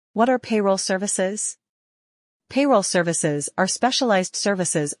What are payroll services? Payroll services are specialized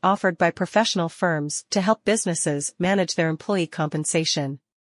services offered by professional firms to help businesses manage their employee compensation.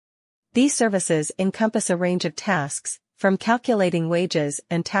 These services encompass a range of tasks, from calculating wages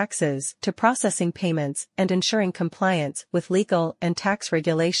and taxes to processing payments and ensuring compliance with legal and tax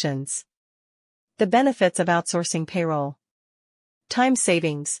regulations. The benefits of outsourcing payroll. Time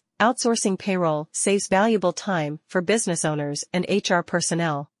savings. Outsourcing payroll saves valuable time for business owners and HR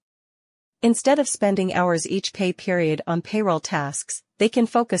personnel. Instead of spending hours each pay period on payroll tasks, they can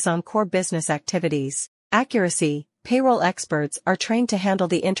focus on core business activities. Accuracy. Payroll experts are trained to handle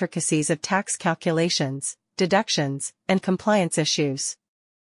the intricacies of tax calculations, deductions, and compliance issues.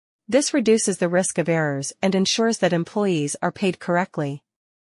 This reduces the risk of errors and ensures that employees are paid correctly.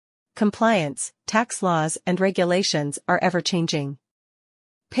 Compliance. Tax laws and regulations are ever-changing.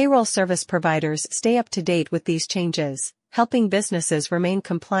 Payroll service providers stay up to date with these changes, helping businesses remain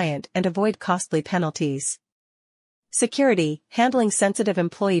compliant and avoid costly penalties. Security. Handling sensitive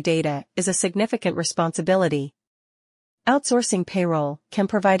employee data is a significant responsibility. Outsourcing payroll can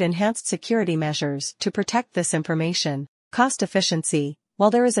provide enhanced security measures to protect this information. Cost efficiency.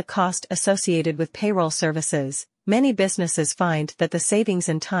 While there is a cost associated with payroll services, many businesses find that the savings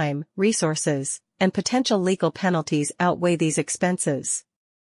in time, resources, and potential legal penalties outweigh these expenses.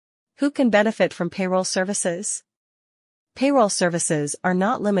 Who can benefit from payroll services? Payroll services are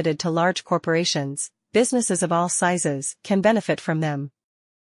not limited to large corporations. Businesses of all sizes can benefit from them.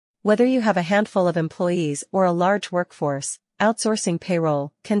 Whether you have a handful of employees or a large workforce, outsourcing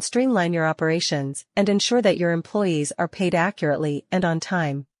payroll can streamline your operations and ensure that your employees are paid accurately and on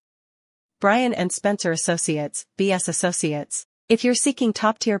time. Bryan and Spencer Associates, BS Associates. If you're seeking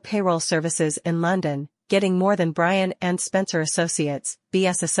top-tier payroll services in London, getting more than Bryan and Spencer Associates,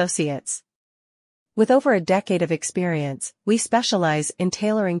 BS Associates. With over a decade of experience, we specialize in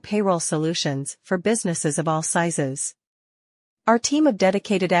tailoring payroll solutions for businesses of all sizes. Our team of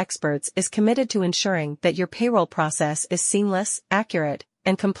dedicated experts is committed to ensuring that your payroll process is seamless, accurate,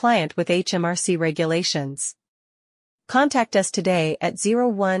 and compliant with HMRC regulations. Contact us today at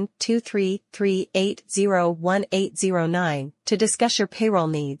 0123380180 to discuss your payroll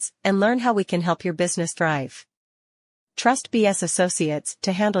needs and learn how we can help your business thrive. Trust BS Associates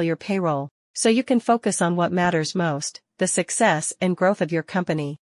to handle your payroll, so you can focus on what matters most, the success and growth of your company.